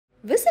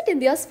Visit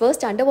India's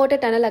first underwater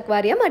tunnel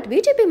aquarium at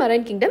VGP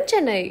Marine Kingdom,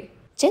 Chennai.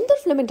 Senthur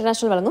film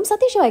international வழங்கும்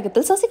சதீஷ்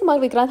வாயகத்தில் சசிகுமார்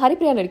விக்ராந்த்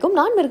ஹரிப்ரியா நடிக்கும்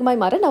நான் மிருகமாய்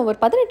மாற November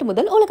 18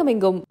 முதல்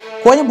உலகமெங்கும்.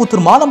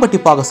 கோயம்புத்தூர் மாதம்பட்டி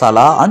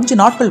பாகசாலா 5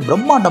 நாட்கள்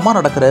பிரம்மாண்டமா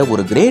நடக்கிற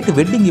ஒரு கிரேட்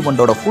வெட்டிங்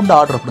ஈவெண்டோட ஃபுட்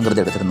ஆர்டர்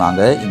அப்படிங்கிறது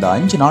எடுத்திருந்தாங்க. இந்த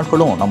 5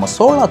 நாட்களும் நம்ம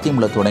சோலா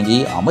தீம்ல தொடங்கி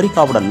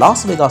அமெரிக்காவோட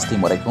லாஸ் வேகாஸ்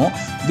தீம் வரைக்கும்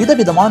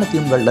விதவிதமான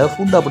தீம்கள்ல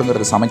ஃபுட்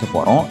அப்படிங்கிறது சமைக்க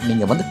போறோம்.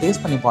 நீங்க வந்து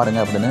டேஸ்ட் பண்ணி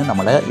பாருங்க அப்படின்னு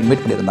நம்மளை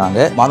இன்வைட்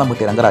பண்ணியிருந்தாங்க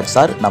மாதம்பட்டி ரங்கராஜ்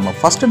சார். நம்ம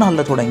ஃபர்ஸ்ட்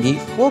நாள்ல தொடங்கி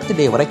 4th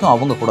டே வரைக்கும்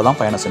அவங்க கூட தான்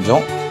பயணம்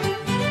செஞ்சோம்.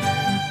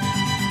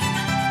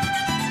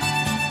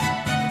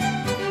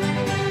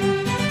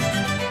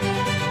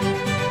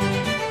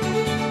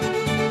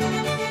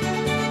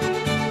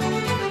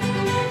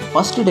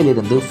 ஃபர்ஸ்ட்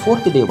டேலேருந்து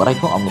 4th டே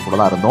வரைக்கும் அவங்க கூட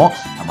தான் இருந்தோம்.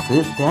 நமக்கு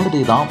 3rd டே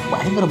தான்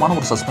பயங்கரமான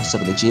ஒரு சஸ்பென்ஸ்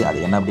இருந்துச்சு. அது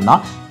என்ன அப்படின்னா,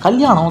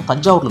 கல்யாணம்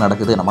தஞ்சாவூரில்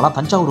நடக்குது, நம்மளாம்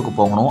தஞ்சாவூருக்கு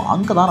போகணும்,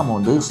 அங்கே தான் நம்ம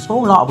வந்து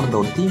சோலா அப்படின்ற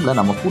ஒரு தீமில்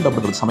நம்ம ஃபுட்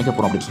அப்படிங்கிறது சமைக்க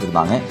போகிறோம் அப்படின்னு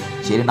சொல்லியிருந்தாங்க.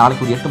 சரி,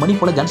 நாளைக்கு ஒரு 8 மணி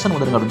போல் ஜங்ஷன்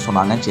வந்துருங்க அப்படின்னு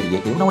சொன்னாங்க. சரி,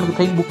 எப்படியும் நம்மளுக்கு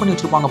ட்ரெயின் புக் பண்ணி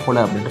வச்சுருப்பாங்க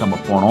போல் அப்படின்ட்டு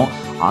நம்ம போனோம்.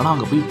 ஆனால்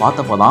அங்கே போய்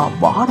பார்த்தப்போ தான்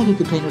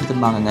வாடகைக்கு ட்ரெயின்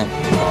எடுத்துருந்தாங்க.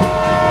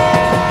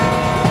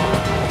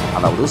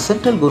 அதாவது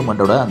சென்ட்ரல்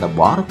கவர்மெண்ட்டோட அந்த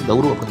பாரத்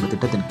கௌரவ் அப்படிங்கிற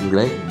திட்டத்தின்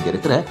கீழே இங்கே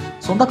இருக்கிற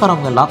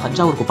சொந்தக்காரவங்க எல்லாம்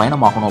தஞ்சாவூருக்கு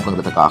பயணமாகணும்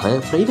அப்படிங்கிறதுக்காக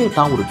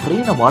ப்ரைவேட்டாக ஒரு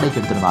ட்ரெயினை வாடகைக்கு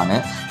எடுத்திருந்தாங்க.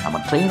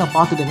 நம்ம ட்ரெயினை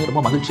பார்த்துட்டுமே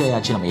ரொம்ப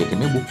மகிழ்ச்சியாச்சு. நம்ம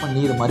ஏற்கனவே புக்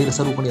பண்ணி இது மாதிரி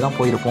ரிசர்வ் பண்ணி தான்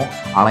போயிருப்போம்.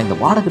 ஆனால் இந்த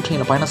வாடகை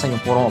ட்ரெயினில் பயணம் செய்ய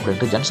போகிறோம்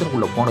அப்படின்ட்டு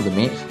ஜங்ஷனுக்குள்ளே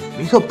போனதுமே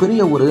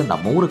மிகப்பெரிய ஒரு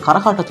நம்ம ஊர்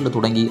கரகாட்டத்தில்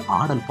தொடங்கி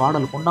ஆடல்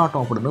பாடல்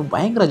கொண்டாட்டம் அப்படின்னு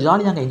பயங்கர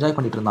ஜாலியாக அங்கே என்ஜாய்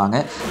பண்ணிட்டு இருந்தாங்க.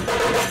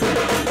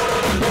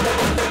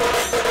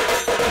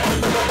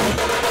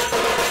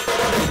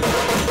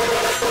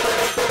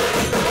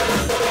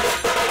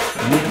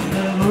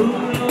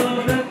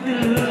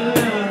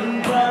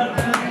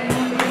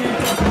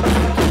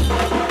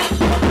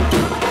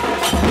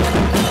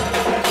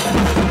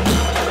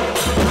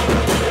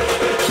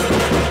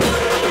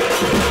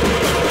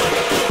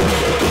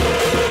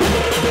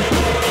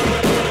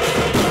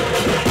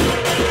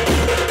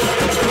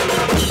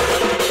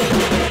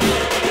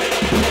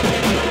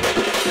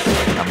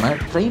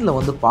 ட்ரெயினில்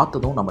வந்து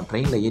பார்த்ததும் நம்ம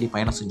ட்ரெயினில் ஏறி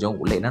பயணம் செஞ்சோம்.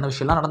 உள்ள என்னென்ன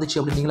விஷயம்லாம் நடந்துச்சு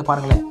அப்படின்னு நீங்களே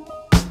பாருங்களேன்.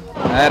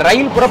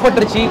 ரயில்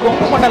புறப்பட்டுருச்சு.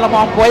 கொங்கு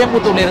மண்டலமாக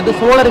கோயம்புத்தூர்லேருந்து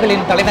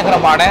சோழர்களின்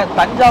தலைநகரமான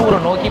தஞ்சாவூரை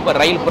நோக்கி இப்போ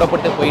ரயில்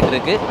புறப்பட்டு போயிட்டு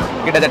இருக்கு.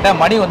 கிட்டத்தட்ட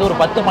மணி வந்து ஒரு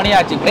 10 மணி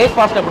ஆச்சு.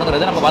 பிரேக்ஃபாஸ்ட்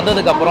அப்படிங்கிறது நம்ம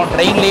வந்ததுக்கு அப்புறம்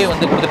ட்ரெயின்லேயே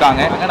வந்து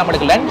கொடுத்துட்டாங்க.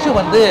 நம்மளுக்கு லஞ்சு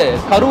வந்து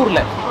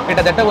கரூரில்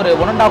கிட்டத்தட்ட ஒரு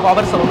 1.5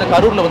 hours வந்து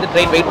கரூரில் வந்து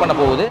ட்ரெயின் வெயிட் பண்ண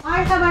போகுது.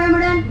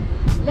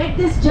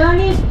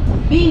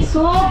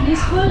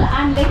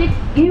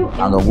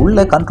 அங்கே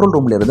உள்ள கண்ட்ரோல்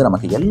ரூம்ல இருந்து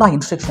நமக்கு எல்லா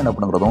இன்ஸ்ட்ரக்ஷன்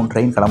அப்படிங்கிறதும்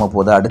ட்ரெயின் கிளம்ப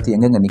போகுது, அடுத்து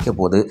எங்கெங்கே நிற்க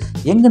போகுது,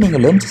 எங்கே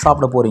நீங்கள் லஞ்ச்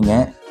சாப்பிட போகிறீங்க,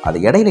 அது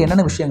இடையில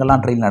என்னென்ன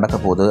விஷயங்கள்லாம் ட்ரெயின் நடக்க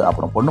போகுது,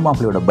 அப்புறம் பொண்ணு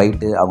மாப்பிள்ளையோட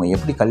பைட்டு, அவங்க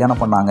எப்படி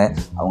கல்யாணம் பண்ணாங்க,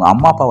 அவங்க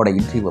அம்மா அப்பாவோட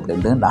இன்டர்வியூ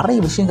அப்படின்னு நிறைய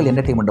விஷயங்கள்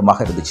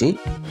என்டர்டெயின்மெண்ட்டுமாக இருந்துச்சு.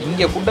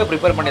 இங்கே ஃபுட்டை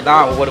ப்ரிப்பேர் பண்ணி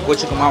தான் ஒவ்வொரு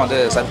கோச்சுக்குமா வந்து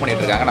சர்வ்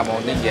பண்ணிட்டு இருக்காங்க. நம்ம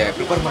வந்து இங்கே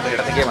ப்ரிப்பேர் பண்ணுற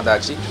இடத்துக்கே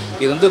வந்தாச்சு.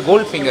 இது வந்து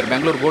gold finger,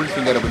 Bangalore gold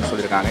finger அப்படின்னு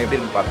சொல்லியிருக்காங்க. எப்படி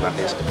இருக்குன்னு பார்க்கலாம்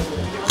டேஸ்ட்.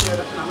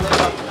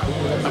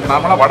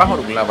 நார்மலாக வடகம்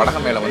இருக்குல்ல,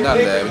 வடகம் மேலே வந்து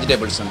அந்த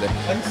வெஜிடபிள்ஸ் வந்து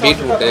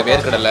பீட்ரூட்டு,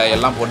 வேர்க்கடலை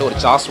எல்லாம் போட்டு ஒரு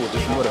சாஸ் ஊற்றி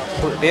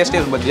ஒரு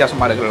டேஸ்ட்டே ரொம்ப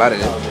வித்தியாசமாக இருக்குது, நல்லா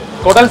இருக்குது.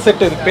 குடல்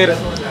செட்டு இது பேர்.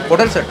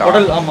 குடல் செட்.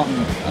 குடல், ஆமாம்.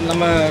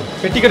 நம்ம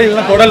பெட்டி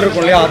கடையிலலாம் குடல்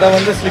இருக்கும் இல்லையா, அதை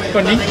வந்து ஸ்லிப்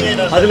பண்ணி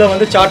அதில்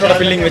வந்து சாட்டோட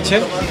ஃபில்லிங் வச்சு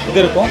இது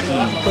இருக்கும்.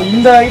 ஸோ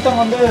இந்த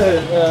ஐட்டம் வந்து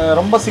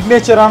ரொம்ப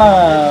சிக்னேச்சரான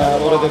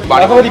ஒரு இது,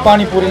 பகவதி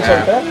பானிபூரின்னு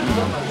சொல்லிட்டு.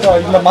 ஸோ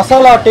இந்த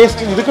மசாலா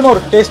டேஸ்ட் இதுக்குன்னு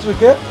ஒரு டேஸ்ட்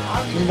இருக்குது.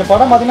 இந்த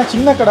படம் பார்த்திங்கன்னா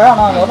சின்ன கடை,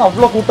 ஆனால் அங்கே வந்து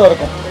அவ்வளோ கூட்டம்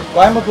இருக்கும்.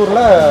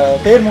 கோயம்புத்தூரில்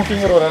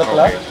தேர்மூட்டிங்கிற ஒரு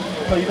இடத்துல.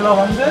 ஸோ இதில்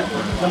வந்து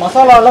இந்த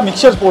மசாலாவில்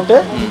மிக்சர் போட்டு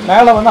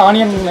மேலே வந்து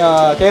ஆனியன்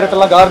கேரட்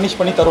எல்லாம் கார்னிஷ்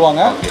பண்ணி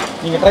தருவாங்க.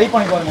 நீங்கள் ட்ரை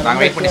பண்ணி பாருங்கள்.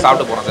 நாங்கள் வெயிட் பண்ணி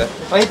சாப்பிட்டு போகிறோம் சார்.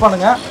 ட்ரை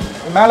பண்ணுங்கள்.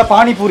 மேலே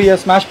பானிபூரியை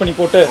ஸ்மாஷ் பண்ணி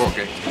போட்டு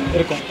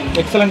இருக்கும்,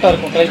 எக்ஸலண்ட்டாக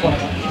இருக்கும், ட்ரை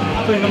பண்ணுங்கள்.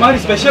 ஸோ இந்த மாதிரி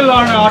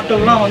ஸ்பெஷலான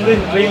ஆட்கள்லாம் வந்து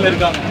இந்த ட்ரெயினில்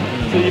இருக்காங்க.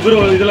 ஸோ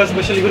இதில்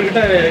ஸ்பெஷல்,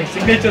 இவர்கிட்ட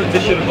சிக்னேச்சர்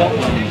டிஷ் இருக்கும்.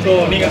 ஸோ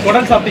நீங்கள்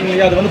குடல் சாப்பிட்டீங்க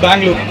இல்லையா, அது வந்து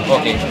பெங்களூர்.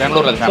 ஓகே,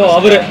 பெங்களூரில். ஸோ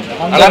அவர்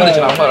நல்லா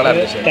இருந்துச்சு, ரொம்ப நல்லா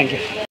இருந்துச்சு.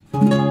 தேங்க்யூ.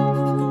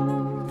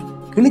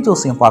 கிளி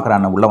ஜோசியம் பார்க்குற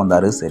அண்ணன் உள்ளே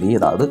வந்தார். சரி,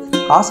 ஏதாவது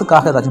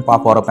காசுக்காக ஏதாச்சும்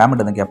பார்க்க போகிறோம்,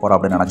 பேமெண்ட் எதுவும் கேட்க போகிறோம்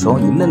அப்படின்னு நினச்சோம்.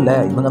 இல்லை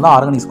இவங்க தான்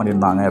ஆர்கனைஸ்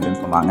பண்ணியிருந்தாங்க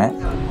அப்படின்னு சொன்னாங்க.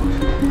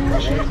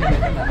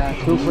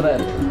 சூப்பராக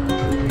இருக்குது.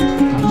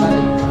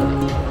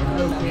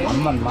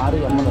 அம்மன் மாறி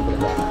அம்மன்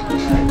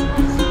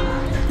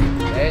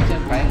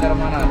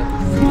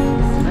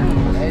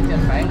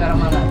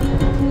பயங்கரமான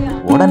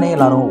உடனே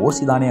எல்லாரும்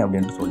ஓசி தானே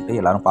அப்படின்னு சொல்லிட்டு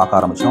எல்லாரும் பார்க்க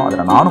ஆரம்பிச்சோம்.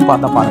 அதில் நானும்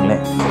பார்த்தா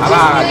பாருங்களேன்.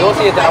 அதான்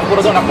ஜோசியத்தை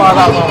நம்புறதும்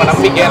நம்பாதான் அவங்க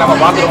நம்பிக்கை. நம்ம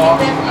பார்த்துருவோம்.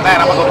 ஆனால்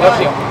நமக்கு ஒரு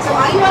ஜோசியம்.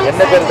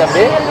 என்ன பேர்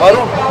தம்பி?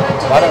 வரும்.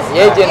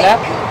 ஏஜ் என்ன?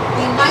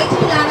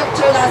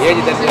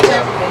 ஏஜ் தெரிஞ்சு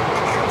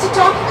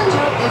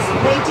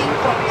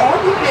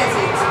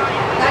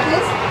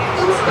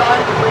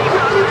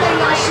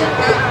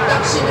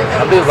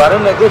அப்படி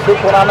வருணுக்கு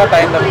சூப்பரான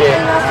டைம் தம்பி,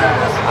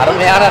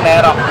 அருமையான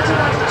நேரம்.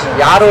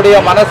 யாருடைய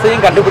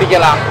மனசையும்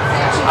கண்டுபிடிக்கலாம்,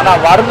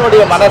 ஆனால்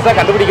வருணுடைய மனசை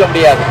கண்டுபிடிக்க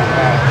முடியாது.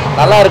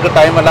 நல்லா இருக்கு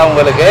டைம் எல்லாம்.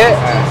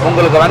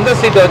 உங்களுக்கு வந்து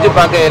சீட்டை வச்சு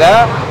பார்க்கையில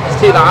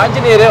ஸ்ரீ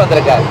ஆஞ்சநேயரே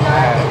வந்திருக்காரு.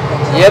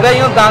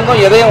 எதையும்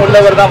தாங்கும், எதையும்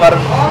உள்ளவர் தான்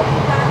வரணும்.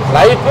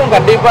 லைஃப்பும்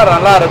கண்டிப்பாக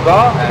நல்லா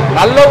இருக்கும்.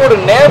 நல்ல ஒரு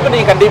நேர்வு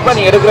நீங்கள் கண்டிப்பாக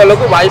நீங்கள் எடுக்கிற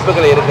அளவுக்கு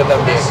வாய்ப்புகள் இருக்குது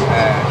தம்பி.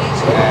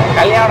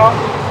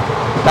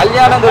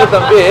 கல்யாணங்கிறது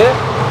தம்பி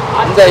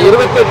இந்த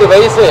 28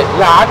 வயசு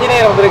இல்லை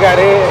ஆஞ்சநேயர்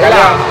வந்திருக்காரு,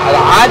 அது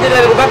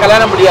ஆஞ்சநேயருக்கு தான்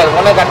கல்யாணம் முடியாது,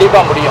 உன்னை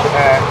கண்டிப்பாக முடியும்.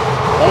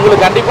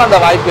 உங்களுக்கு கண்டிப்பாக அந்த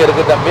வாய்ப்பு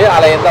இருக்குது தம்பி,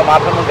 அதில் எந்த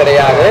மாற்றமும்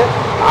கிடையாது.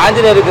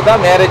 ஆஞ்சநேயருக்கு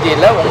தான் மேரேஜ்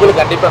இல்லை,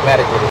 உங்களுக்கு கண்டிப்பாக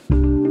மேரேஜ் இருக்கு.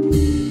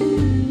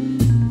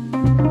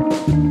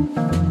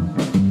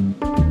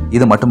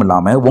 இது மட்டும்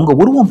இல்லாமல் உங்கள்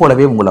உருவம்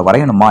போலவே உங்களை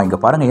வரையணுமா, இங்கே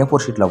பாருங்கள் A4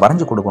 ஷீட்டில்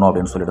வரைஞ்சி கொடுக்கணும்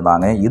அப்படின்னு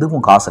சொல்லியிருந்தாங்க.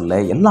 இதுவும் காசு இல்லை,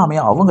 எல்லாமே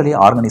அவங்களே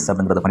ஆர்கனைஸ்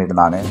அப்படிங்கிறத பண்ணிட்டு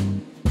இருந்தாங்க.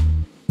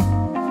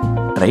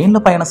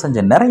 ட்ரெயினில் பயணம்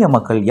செஞ்ச நிறைய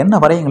மக்கள் என்ன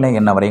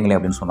வரையுங்களேன்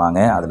அப்படின்னு சொன்னாங்க.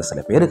 அதில்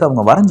சில பேருக்கு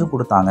அவங்க வரைஞ்சும்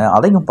கொடுத்தாங்க,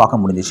 அதையும்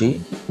பார்க்க முடிஞ்சிச்சு.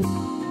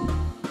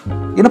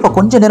 இப்போ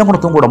கொஞ்சம் நேரம் கூட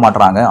தூங்க விட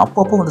மாட்டாங்க.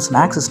 அப்பப்போ வந்து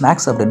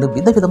ஸ்நாக்ஸ் அப்படின்னு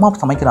விதவிதமாக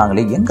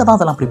சமைக்கிறாங்களே, எங்கே தான்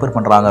அதெல்லாம் ப்ரிப்பேர்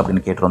பண்ணுறாங்க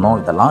அப்படின்னு கேட்டிருந்தோம்.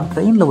 இதெல்லாம்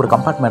ட்ரெயினில் ஒரு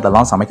கம்பார்ட்மெண்ட்டில்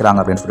தான் சமைக்கிறாங்க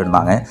அப்படின்னு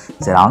சொல்லியிருந்தாங்க.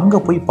 சரி, அங்கே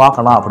போய்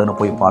பார்க்கலாம் அப்படின்னு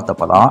போய்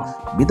பார்த்தப்போ தான்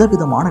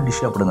விதவிதமான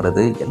டிஷ்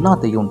அப்படிங்கிறது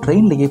எல்லாத்தையும்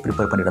ட்ரெயின்லேயே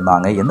ப்ரிப்பேர்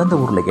பண்ணியிருந்தாங்க. எந்தெந்த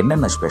ஊரில்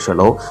என்னென்ன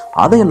ஸ்பெஷலோ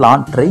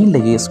அதையெல்லாம்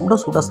ட்ரெயின்லேயே சுட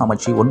சுட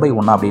சமைச்சு 1 by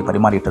 1 அப்படியே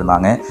பரிமாறிட்டு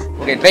இருந்தாங்க.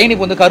 ஓகே, ட்ரெயின்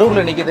இப்போ வந்து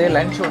கரூரில் நிற்கிது.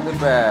 லஞ்ச் வந்து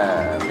இப்போ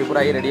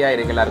ப்ரிப்பேர் ஆகி ரெடியாக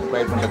இருக்குது எல்லாருக்கும்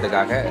ப்ரொவைட்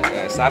பண்ணுறதுக்காக.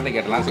 சார்னு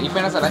கேட்டலாம். இப்போ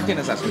என்ன சார் லஞ்ச்,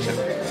 என்ன சார்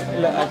ஸ்பெஷல்?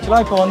 இல்லை,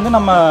 ஆக்சுவலாக இப்போ வந்து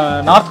நம்ம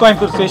நார்த்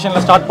கோயம்புத்தூர்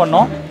ஸ்டேஷனில் ஸ்டார்ட்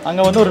பண்ணோம்.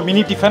 அங்கே வந்து ஒரு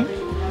மினி டிஃபன்,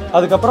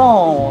 அதுக்கப்புறம்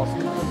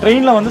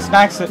ட்ரெயினில் வந்து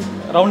ஸ்நாக்ஸு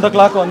ரவுண்ட் த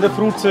கிளாக் வந்து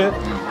ஃப்ரூட்ஸு,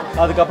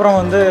 அதுக்கப்புறம்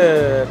வந்து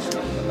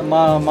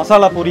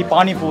மசாலா பூரி,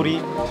 பானிபூரி,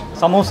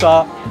 சமோசா,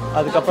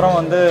 அதுக்கப்புறம்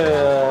வந்து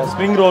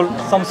spring roll,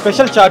 some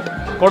special chat,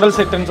 குடல்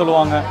செட்டுன்னு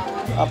சொல்லுவாங்க.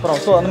 அப்புறம்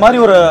ஸோ அந்த மாதிரி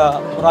ஒரு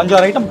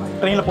 5-6 ஐட்டம்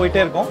ட்ரெயினில்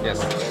போயிட்டே இருக்கும்.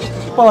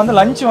 இப்போ வந்து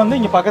லஞ்ச் வந்து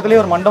இங்கே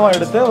பக்கத்துலேயே ஒரு மண்டபம்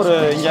எடுத்து ஒரு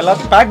இங்கே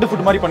எல்லாத்தையும் பேக்டு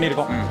ஃபுட் மாதிரி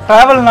பண்ணியிருக்கோம்.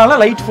 ட்ராவல்னால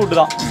லைட் ஃபுட்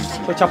தான்.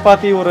 இப்போ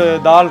சப்பாத்தி, ஒரு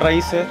தால்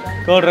ரைஸு,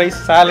 கர்ட் ரைஸ்,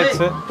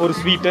 சாலட்ஸு, ஒரு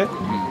ஸ்வீட்டு,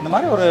 இந்த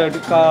மாதிரி ஒரு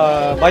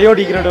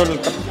பயோடிகிரேடபிள்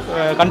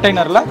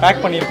கண்டெய்னரில்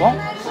பேக் பண்ணியிருக்கோம்.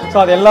 ஸோ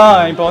அதெல்லாம்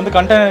இப்போ வந்து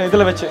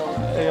இதில் வச்சு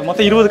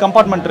மொத்தம் 20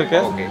 கம்பார்ட்மெண்ட்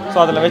இருக்குது. ஸோ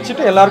அதில்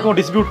வச்சுட்டு எல்லாருக்கும்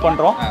டிஸ்ட்ரிபியூட்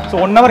பண்ணுறோம். ஸோ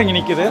 1 hour இங்கே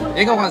நிற்குது.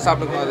 எங்கே உட்காந்து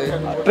சாப்பிட்டுக்கணும்?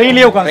 அது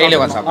ட்ரெயின்லேயே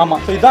உட்காந்து.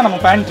 ஆமாம். ஸோ இதுதான் நம்ம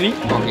பேண்ட்ரி.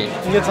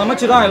 இங்கே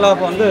சமைச்சு தான்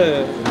எல்லாம் வந்து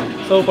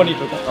சர்வ்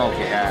பண்ணிகிட்ருக்கோம்.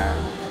 ஓகே.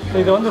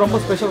 இது வந்து ரொம்ப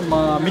ஸ்பெஷல்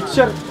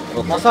மிக்சர்,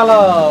 மசாலா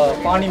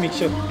பானி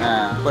மிக்சர்.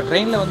 இப்போ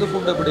ட்ரெயினில் வந்து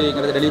ஃபுட்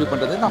அப்படிங்கிறது டெலிவரி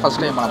பண்ணுறது நான்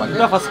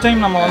ஃபஸ்ட் டைம்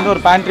நம்ம வந்து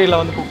ஒரு பேண்ட்ரியில்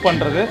வந்து குக்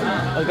பண்ணுறது.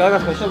 அதுக்காக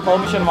ஸ்பெஷல்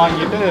பர்மிஷன்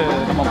வாங்கிட்டு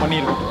நம்ம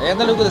பண்ணியிருக்கோம்.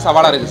 எந்த அளவுக்கு இது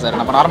சவாலாக இருக்குது சார்?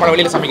 நம்ம நார்மலாக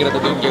வெளியில்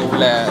சமைக்கிறதுக்கு இங்கே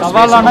உள்ள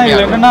சவாலானா இது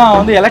என்னென்னா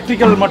வந்து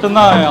எலக்ட்ரிக்கல்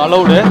மட்டும்தான்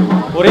அலௌடு.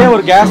 ஒரே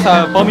ஒரு கேஸ்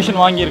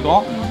பர்மிஷன்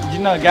வாங்கியிருக்கோம்,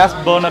 சின்ன கேஸ்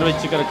பர்னர்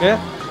வச்சுக்கிறதுக்கு.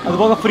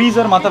 அதுபோக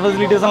ஃப்ரீசர், மற்ற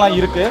ஃபெசிலிட்டிஸ் எல்லாம்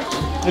இருக்குது.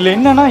 இதில்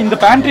என்னென்னா இந்த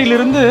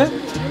பேண்ட்ரியிலிருந்து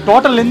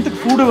டோட்டல் லென்த்துக்கு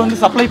ஃபுட்டு வந்து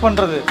சப்ளை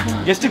பண்ணுறது,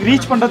 கெஸ்ட்டுக்கு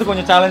ரீச் பண்ணுறது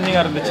கொஞ்சம்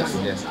சேலஞ்சிங்காக இருந்துச்சு.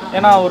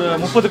 ஏன்னா ஒரு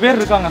 30 பேர்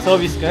இருக்காங்க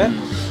சர்வீஸ்க்கு.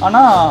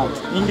 ஆனால்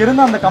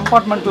இங்கேருந்து அந்த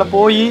கம்பார்ட்மெண்ட்டில்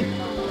போய்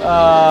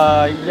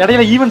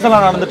இடையில ஈவெண்ட்ஸ்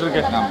எல்லாம்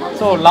நடந்துட்டுருக்கு.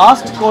 ஸோ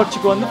லாஸ்ட்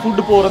கோச்சுக்கு வந்து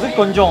ஃபுட்டு போகிறது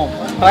கொஞ்சம்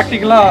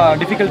ப்ராக்டிக்கலாக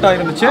டிஃபிகல்ட்டாக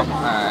இருந்துச்சு.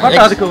 பட்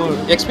அதுக்கு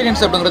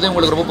எக்ஸ்பீரியன்ஸ் அப்படிங்கிறது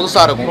உங்களுக்கு ரொம்ப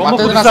புதுசாக இருக்கும்.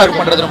 ரொம்ப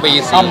பண்ணுறது ரொம்ப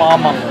ஈஸி.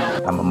 ஆமாம்.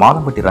 நம்ம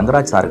மாதம்பட்டி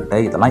ரங்கராஜ் சார்கிட்ட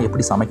இதெல்லாம்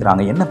எப்படி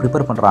சமைக்கிறாங்க, என்ன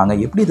ப்ரிப்பேர் பண்ணுறாங்க,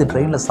 எப்படி இது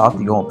ட்ரெயினில்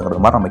சாத்தியம்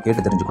அப்படிங்கிற மாதிரி நம்ம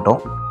கேட்டு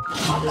தெரிஞ்சுக்கிட்டோம்.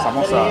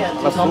 சமோசா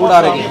சூடாக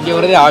இருக்குது, இங்கே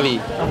வருது ஆவி.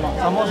 ஆமாம்,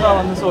 சமோசா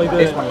வந்து ஸோ இது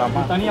டேஸ்ட்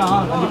பண்ணலாமா?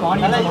 தனியாக கண்டிப்பாக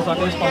ஆனியன் சமோசா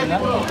டேஸ்ட்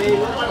பண்ணுங்கள்.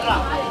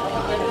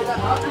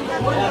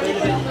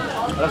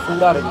 நல்லா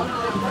சூடாக இருக்குது.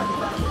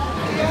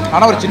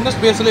 ஆனால் ஒரு சின்ன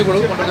ஸ்பேஸில்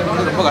இவ்வளவு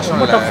பண்ணுறது ரொம்ப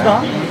கஷ்டம் இல்லை.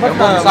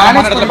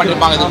 சாமான இடத்துல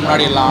பண்ணியிருப்பாங்க இதுக்கு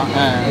முன்னாடி எல்லாம்.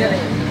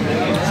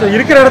 ஸோ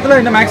இருக்கிற இடத்துல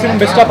இந்த மேக்ஸிமம்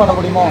பெஸ்ட்டாக பண்ண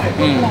முடியுமோ?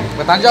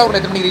 இப்போ தஞ்சாவூரில்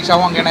எத்தனை மணிக்கு ரீச்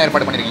ஆகும்? அங்கே என்ன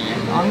ஏற்பாடு பண்ணியிருக்கீங்க?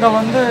 அங்கே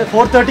வந்து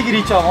 4:30க்கு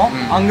ரீச் ஆகும்.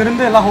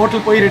 அங்கேருந்து எல்லாம்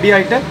ஹோட்டல் போய் ரெடி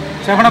ஆகிட்டு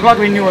 7 o'clock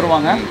வென்யூ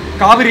வருவாங்க.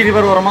 காவிரி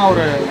ரிவர் ஓரமாக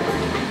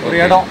ஒரு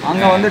இடம்,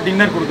 அங்கே வந்து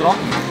டின்னர் கொடுக்குறோம்.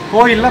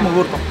 கோயிலில்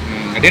முகூர்த்தம்.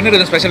 டின்னர்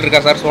எதுவும் ஸ்பெஷல்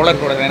இருக்கா சார்?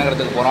 சோழர் கூட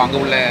வேணுங்கிறதுக்கு போகிறோம். அங்கே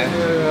உள்ள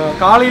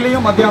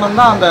காலையிலையும் மத்தியானம்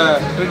தான் அந்த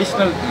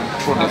ட்ரெடிஷ்னல்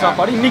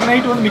சாப்பாடு. இன்றைக்கி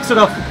நைட்டு வந்து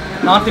மிக்சட் ஆஃப்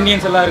நார்த்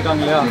இந்தியன்ஸ் எல்லாம்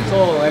இருக்காங்க இல்லையா? ஸோ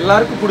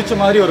எல்லாருக்கும் பிடிச்ச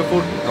மாதிரி ஒரு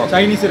ஃபுட்.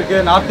 சைனீஸ்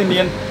இருக்குது, நார்த்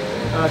இந்தியன்,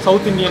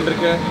 சவுத் இந்தியன்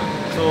இருக்குது.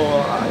 ஸோ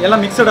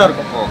எல்லாம் மிக்சடாக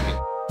இருக்கும். ஓகே.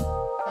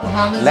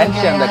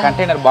 லஞ்ச் அந்த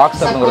கண்டெய்னர்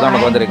பாக்ஸ் அப்படிங்கிறது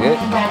நமக்கு வந்திருக்கு.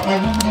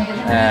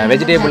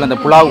 வெஜிடேபிள் அந்த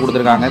புலாவ்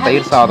கொடுத்துருக்காங்க,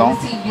 தயிர் சாதம்,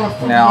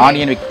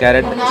 ஆனியன் வித்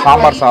கேரட்,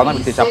 சாம்பார் சாதம்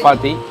வித்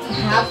சப்பாத்தி,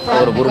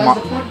 ஒரு குருமா.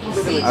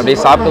 அப்படியே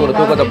சாப்பிட்டு ஒரு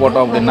தூக்கத்தை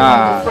போட்டோம் அப்படின்னா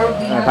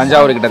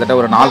தஞ்சாவூர் கிட்டத்தட்ட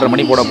ஒரு 4:30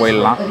 மணி போட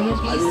போயிடலாம்.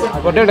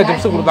 பொட்டேட்டோ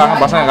சிப்ஸ் கொடுத்தாங்க,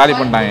 பசங்க காலி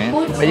பண்ணிட்டாங்க.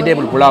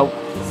 வெஜிடேபிள் புலாவ்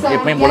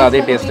எப்பயும் போல்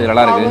அதே டேஸ்ட்டு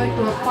நல்லாயிருக்கு.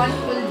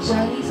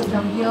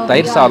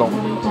 தயிர் சாதம்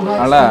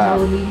நல்லா,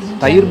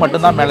 தயிர்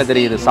மட்டும்தான் மேலே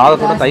தெரியுது,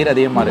 சாதத்தோட தயிர்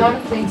அதிகமாக இருக்குது.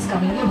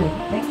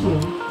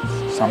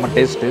 செம்ம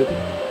டேஸ்ட்டு.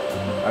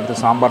 அடுத்து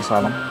சாம்பார்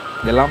சாதம்.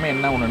 எல்லாமே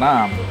என்ன ஒன்றுனா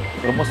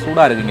ரொம்ப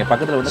சூடாக இருக்குது. இங்கே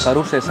பக்கத்தில் வந்து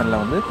கரூர்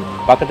ஸ்டேஷனில் வந்து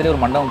பக்கத்துலேயே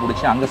ஒரு மண்டபம்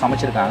பிடிச்சி அங்கே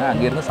சமைச்சிருக்காங்க.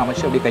 அங்கேருந்து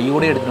சமைச்சு அப்படியே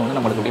கையோடு எடுத்துகிட்டு வந்து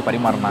நம்மளுக்கு அப்படியே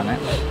பரிமாறினாங்க.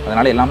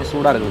 அதனால் எல்லாமே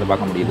சூடாக இருக்கிறத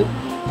பார்க்க முடியுது.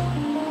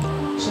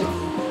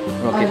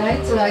 ஓகே,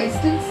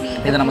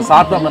 இதை நம்ம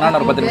சாப்பிட்டோம் அப்படின்னா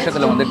ஒரு 10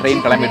 நிமிஷத்தில் வந்து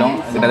ட்ரெயின் கிளம்பிடும்.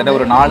 கிட்டத்தட்ட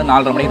ஒரு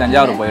 4-4:30 மணிக்கு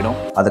தஞ்சாவூர் போயிடும்.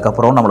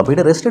 அதுக்கப்புறம் நம்மளை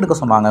போய்ட்டு ரெஸ்ட் எடுக்க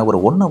சொன்னாங்க. ஒரு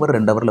 1 hour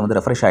 2 hourல வந்து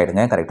ரெஃப்ரெஷ்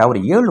ஆகிடுங்க. கரெக்டாக ஒரு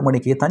 7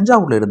 மணிக்கு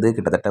தஞ்சாவூரில் இருந்து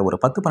கிட்டத்தட்ட ஒரு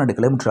 10-12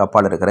 கிலோமீட்டர்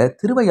அப்பால் இருக்கிற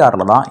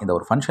திருவையாறில் தான் இந்த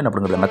ஒரு ஃபங்க்ஷன்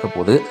அப்படிங்கிறது நடக்க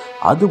போகுது.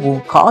 அதுவும்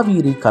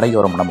காவேரி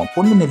கரையோரம், நம்ம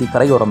பொன்னி நதி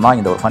கரையோரம் தான்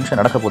இந்த ஒரு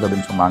ஃபங்க்ஷன் நடக்க போகுது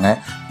அப்படின்னு சொன்னாங்க.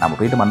 நம்ம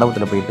போயிட்டு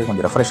மண்டபத்தில் போயிட்டு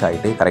கொஞ்சம் ரெஃப்ரெஷ்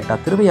ஆகிட்டு கரெக்டாக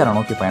திருவையாறை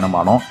நோக்கி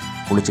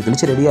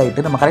குளிச்சு ரெடி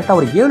ஆகிட்டு நம்ம கரெக்டாக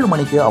ஒரு 7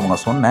 மணிக்கு அவங்க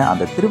சொன்ன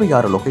அந்த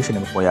திருவையாறு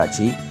லொக்கேஷனுக்கு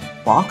போயாச்சு.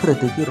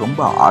 பார்க்குறதுக்கு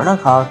ரொம்ப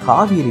அழகாக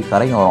காவேரி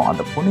கரையோரம்,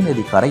 அந்த பொன்னி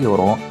நதி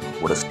கரையோரம்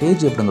ஒரு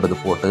ஸ்டேஜ் அப்படிங்கிறது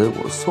போட்டு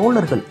ஒரு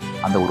சோழர்கள்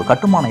அந்த ஒரு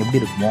கட்டுமானம் எப்படி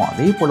இருக்குமோ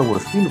அதே போல் ஒரு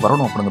ஃபீல்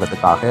வரணும்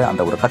அப்படிங்கிறதுக்காக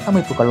அந்த ஒரு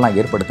கட்டமைப்புகள்லாம்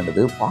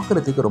ஏற்படுத்தினது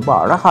பார்க்குறதுக்கு ரொம்ப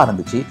அழகாக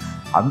இருந்துச்சு.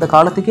 அந்த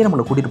காலத்துக்கே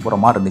நம்மளை கூட்டிகிட்டு போகிற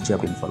மாதிரி இருந்துச்சு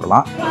அப்படின்னு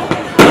சொல்லலாம்.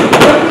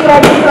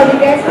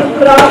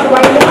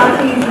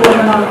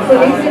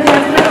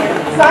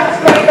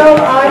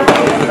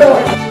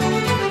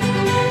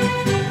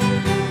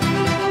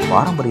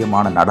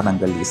 பாரம்பரியமான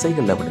நடனங்கள்,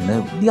 இசைகள் அப்படின்னு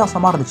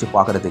வித்தியாசமாக இருந்துச்சு.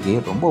 பார்க்குறதுக்கே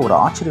ரொம்ப ஒரு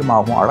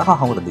ஆச்சரியமாகவும்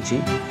அழகாகவும் இருந்துச்சு.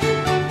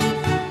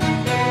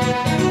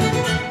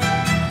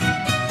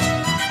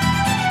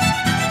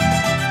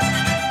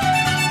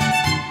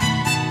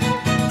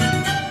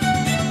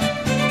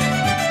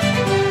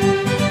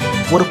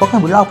 ஒரு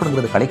பக்கம் விழா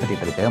அப்படிங்கிறது களை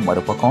கட்டிட்டு இருக்கு,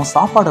 மறுபக்கம்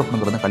சாப்பாடு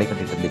அப்படிங்கிறது களை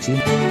கட்டிட்டு இருந்துச்சு.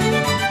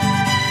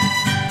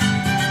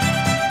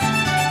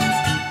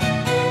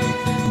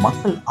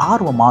 மக்கள்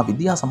ஆர்வமாக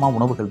வித்தியாசமாக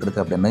உணவுகள்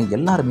இருக்குது அப்படின்னு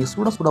எல்லாருமே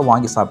சுட சுட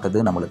வாங்கி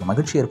சாப்பிட்டது நம்மளுக்கு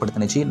மகிழ்ச்சி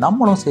ஏற்படுத்தினுச்சு.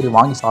 நம்மளும் சரி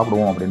வாங்கி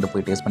சாப்பிடுவோம் அப்படின்ட்டு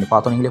போய் டேஸ்ட் பண்ணி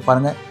பார்த்தோம். நீங்களே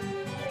பாருங்கள்.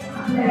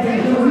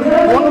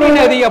 பொன்னி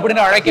நதி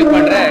அப்படின்னு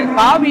அழைக்கப்படுற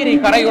காவிரி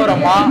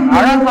கரையோரமா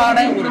அழகான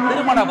ஒரு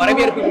திருமண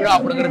வரவேற்பு விழா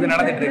அப்படிங்கிறது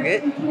நடந்துட்டு இருக்கு.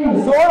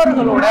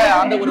 சோழர்களோட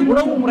அந்த ஒரு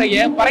உணவு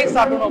முறையை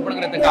பறைசாற்றணும்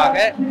அப்படிங்கிறதுக்காக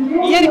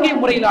இயற்கை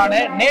முறையிலான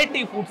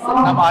நேட்டிவ் ஃபுட்ஸ்,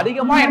 நம்ம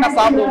அதிகமா என்ன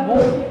சாப்பிடுவோமோ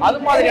அது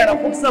மாதிரியான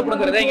ஃபுட்ஸ்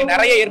அப்படிங்கறத இங்க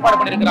நிறைய ஏற்பாடு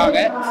பண்ணிருக்கிறாங்க.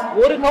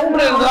 ஒரு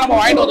கவுண்டர்ல இருந்து தான் நம்ம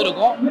வாங்கிட்டு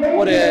வந்திருக்கோம்.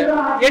 ஒரு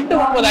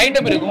 8-9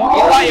 ஐட்டம் இருக்கும்.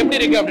 இதெல்லாம் எப்படி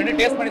இருக்கு அப்படின்னு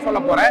டேஸ்ட் பண்ணி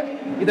சொல்ல போறேன்.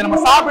 இதை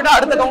நம்ம சாப்பிட்டு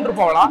அடுத்த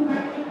கவுண்டர் போகலாம்.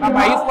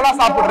 நம்ம யூஸ்ஃபுல்லா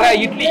சாப்பிடுற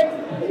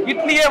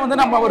இட்லியே வந்து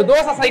நம்ம ஒரு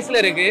தோசை சைஸ்ல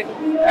இருக்கு.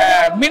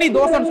 மினி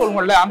தோசைன்னு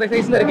சொல்லுவோம்ல, அந்த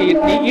சைஸ்ல இருக்கு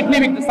இட்லி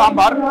வித்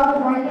சாம்பார்.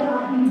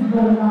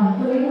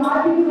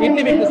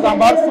 இட்லி வித்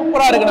சாம்பார்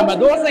சூப்பரா இருக்கு. நம்ம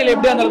தோசையில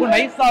எப்படி அந்த அளவுக்கு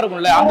நைஸா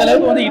இருக்கும்ல, அந்த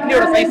அளவுக்கு வந்து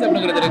இட்லியோட சைஸ்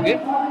அப்படிங்கிறது இருக்கு.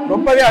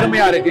 ரொம்பவே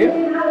அருமையா இருக்கு.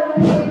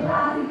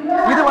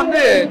 இது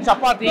வந்து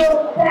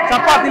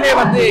சப்பாத்திலே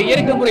வந்து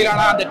இயற்கை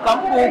முறையிலான அந்த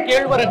கம்பு,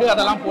 கேழ்வரகு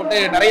அதெல்லாம் போட்டு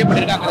நிறைய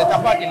பண்ணிருக்காங்க அந்த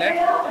சப்பாத்தில.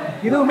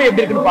 இதுவுமே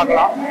எப்படி இருக்குன்னு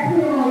பார்க்கலாம்.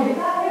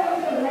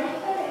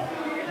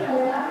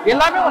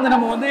 எல்லாமே வந்து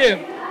நம்ம வந்து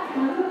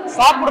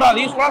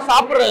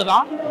சாப்பிடுறது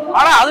தான்.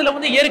 ஆனா அதுல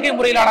வந்து இயற்கை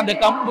முறையிலான அந்த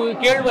கம்பு,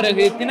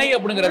 கேழ்வரகு, திணை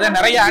அப்படிங்கறத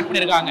நிறைய ஆட்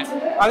பண்ணிருக்காங்க.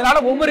 அதனால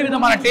ஒவ்வொரு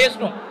விதமான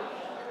டேஸ்டும்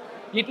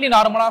இட்லி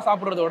நார்மலா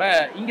சாப்பிடுறதோட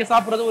இங்க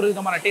சாப்பிடுறது ஒரு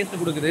விதமான டேஸ்ட்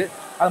கொடுக்குது.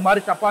 அது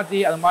மாதிரி சப்பாத்தி,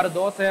 அது மாதிரி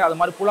தோசை, அது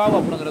மாதிரி புலாவ்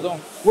அப்படிங்கிறதும்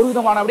ஒரு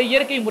விதமான அப்படியே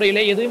இயற்கை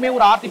முறையில எதுவுமே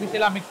ஒரு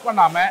ஆர்டிபிஷியலா மிக்ஸ்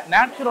பண்ணாம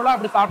நேச்சுரலா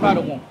அப்படி சாப்பிட்டா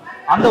இருக்கும்.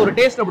 அந்த ஒரு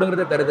டேஸ்ட்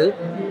அப்படிங்கறத தருது.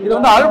 இது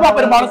வந்து அல்வா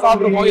பெரும்பாலும்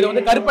சாப்பிடுவோம். இது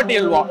வந்து கருப்பட்டி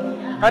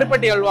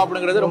அல்வா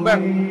அப்படிங்கிறது ரொம்ப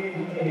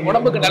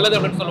உடம்புக்கு நல்லது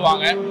அப்படின்னு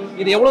சொல்லுவாங்க.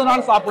 இது எவ்வளவு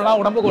நாள் சாப்பிடலாம்,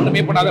 உடம்புக்கு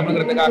ஒண்ணுமே பண்ணாது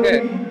அப்படிங்கிறதுக்காக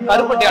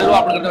கருப்பட்டி அல்வா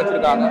அப்படிங்கறத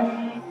வச்சிருக்காங்க.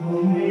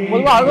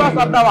 பொதுவா அல்வா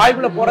சாப்பிட்டா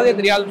வாய்ப்புல போறதே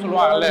தெரியாதுன்னு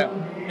சொல்லுவாங்கல்ல,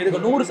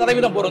 இதுக்கு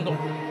 100% பொருந்தும்.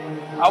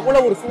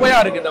 அவ்வளவு ஒரு சுவையா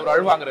இருக்கு இந்த ஒரு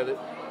அல்வாங்கிறது.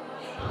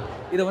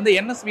 இது வந்து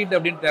என்ன ஸ்வீட்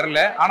அப்படின்னு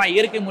தெரியல, ஆனா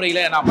இயற்கை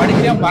முறையில நான்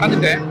படிச்சே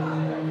மறந்துட்டேன்.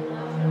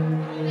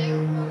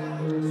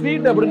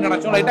 ஸ்வீட் அப்படின்னு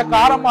நினைச்சோம், லைட்டா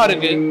காரமா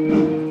இருக்கு.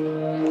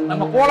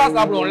 நம்ம கோலா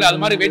சாப்பிடுவோம்ல,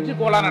 அது மாதிரி வெஜ்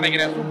கோலா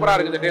நினைக்கிறேன். சூப்பரா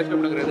இருக்கு இந்த டேஸ்ட்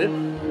அப்படிங்கிறது.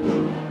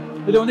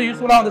 இது வந்து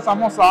யூஸ்வலா வந்து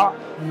சமோசா.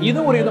 இது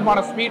ஒரு விதமான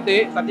ஸ்வீட்டு.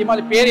 சத்தியமா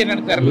அது பேர்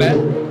என்னன்னு தெரியல.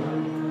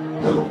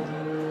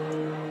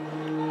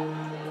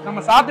 நம்ம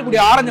சாத்துக்குடி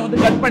ஆரஞ்சு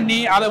வந்து கட் பண்ணி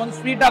அதை வந்து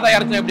ஸ்வீட்டா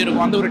தயாரிச்சா எப்படி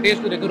இருக்கும், அந்த ஒரு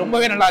டேஸ்ட் இருக்கு.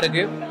 ரொம்பவே நல்லா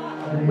இருக்கு.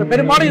 இப்ப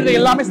பெரும்பாலும் இது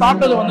எல்லாமே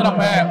சாப்பிட்டது வந்து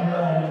நம்ம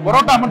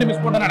பரோட்டா மட்டும்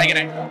மிஸ் பண்ண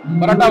நினைக்கிறேன்.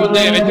 பரோட்டா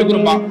வந்து வெஜ்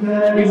குருமா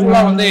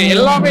யூஸ்வலா வந்து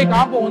எல்லாமே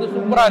காம்போ வந்து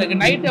சூப்பரா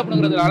இருக்கு. நைட்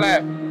அப்படிங்கிறதுனால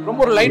ரொம்ப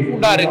ஒரு லைட்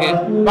ஃபுட்டா இருக்கு.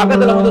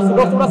 பக்கத்துல வந்து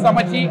சுட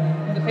சமைச்சு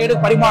இந்த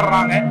சைடு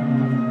பரிமாறுறாங்க.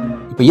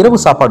 இப்போ இரவு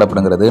சாப்பாடு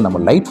அப்படிங்கிறது நம்ம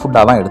லைட்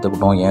ஃபுட்டாக தான்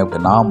எடுத்துக்கிட்டோம். ஏன்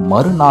அப்படின்னா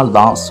மறுநாள்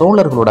தான்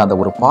சோழர்களோட அந்த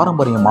ஒரு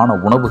பாரம்பரியமான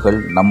உணவுகள்,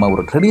 நம்ம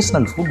ஒரு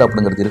ட்ரெடிஷ்னல் ஃபுட்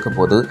அப்படிங்கிறது இருக்க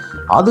போது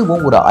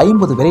அதுவும் ஒரு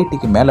 50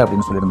 வெரைட்டிக்கு மேலே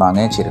அப்படின்னு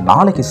சொல்லியிருந்தாங்க. சரி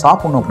நாளைக்கு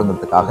சாப்பிடணும்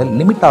அப்படிங்கிறதுக்காக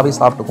லிமிட்டாகவே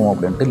சாப்பிட்டுக்குவோம்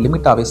அப்படின்ட்டு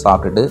லிமிட்டாகவே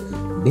சாப்பிட்டுட்டு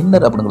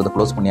டின்னர் அப்படிங்கிறத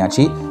க்ளோஸ்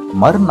பண்ணியாச்சு.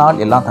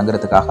 மறுநாள் எல்லாம்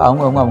தங்குறதுக்காக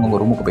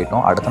அவங்க ரூமுக்கு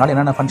போயிட்டோம். அடுத்த நாள்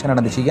என்னென்ன ஃபங்க்ஷன்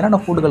நடந்துச்சு,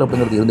 என்னென்ன ஃபுட்டுகள்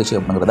அப்படிங்கிறது இருந்துச்சு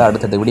அப்படிங்கிறத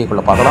அடுத்த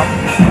வீடியோக்குள்ளே பார்க்கலாம்.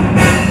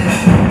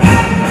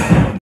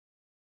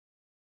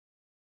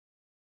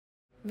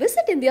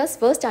 Visit India's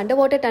first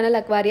underwater tunnel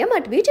aquarium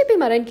at VGP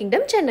Marine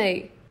Kingdom, Chennai.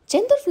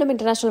 Senthur film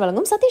international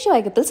வழங்கும் சதீஷ்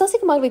வாயகத்தில்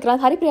சசிகுமார்,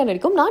 விக்ராந்த், ஹரிப்ரியா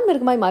நடிக்கும் நான்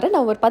மிருகமாய் மாற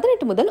நவம்பர்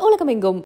 18 முதல் உலகமெங்கும்.